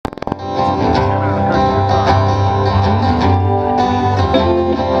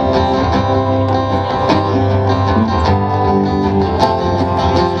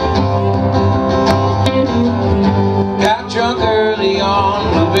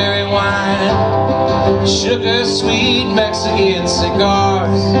wine, sugar sweet Mexican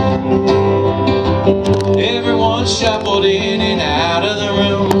cigars. Everyone shuffled in and out of the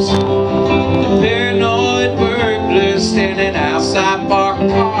rooms. The paranoid burglars standing outside parked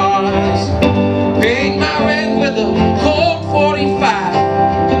cars. Paid my rent with a Colt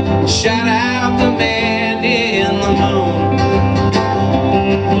 45. Shot out the man in the moon.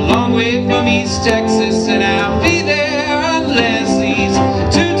 A long way from East Texas, and I'll be there unless these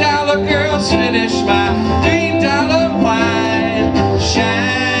 $2 girls finish my $3 wine. Shine,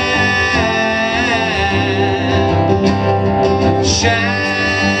 shine,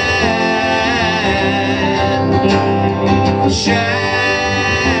 shine,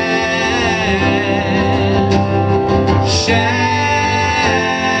 shine.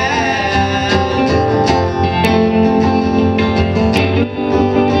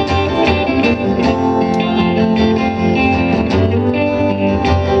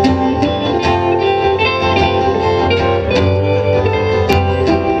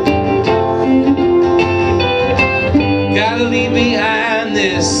 Gotta leave behind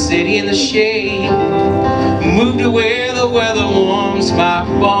this city in the shade, move to where the weather warms my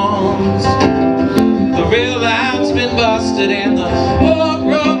bones. The rail line's been busted and the old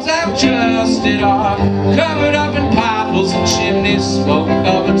roads I've trusted are covered up in potholes and chimney smoke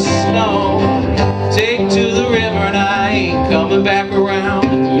covered snow. Take to the river and I ain't coming back around,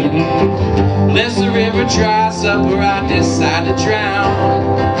 unless the river dries up or I decide to drown.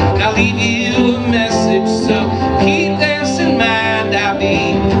 And I'll leave you a message, so keep this in mind. I'll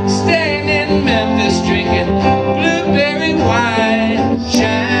be staying in Memphis drinking blueberry wine.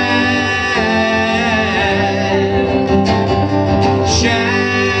 Shine, shine,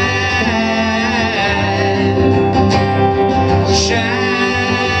 shine,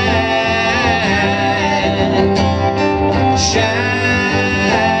 shine.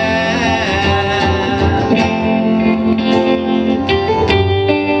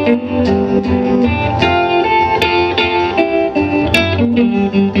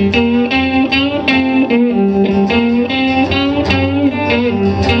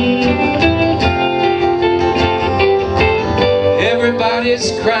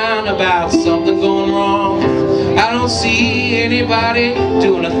 Everybody's crying about something going wrong. I don't see anybody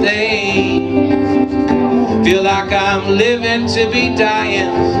doing a thing. Feel like I'm living to be dying,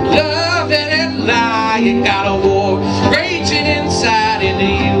 loving and lying. Got a war raging inside, into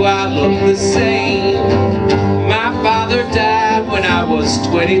you I look the same. My father died when I was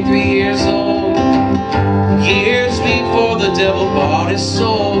 23 years old, years before the devil bought his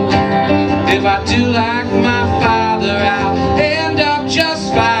soul. If I do like my father, I'll end up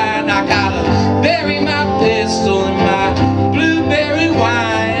just fine. I gotta bury my pistol in my blueberry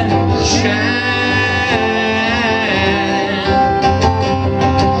wine. Shine,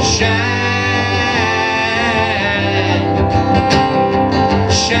 shine,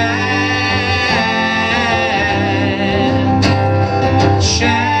 shine,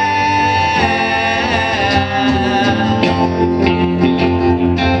 shine.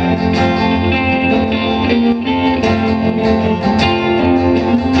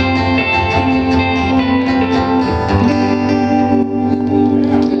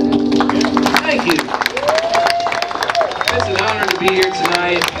 Thank you. It's an honor to be here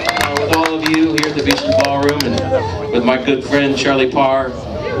tonight with all of you here at the Beachland Ballroom and with my good friend Charlie Parr.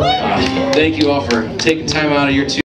 Thank you all for taking time out of your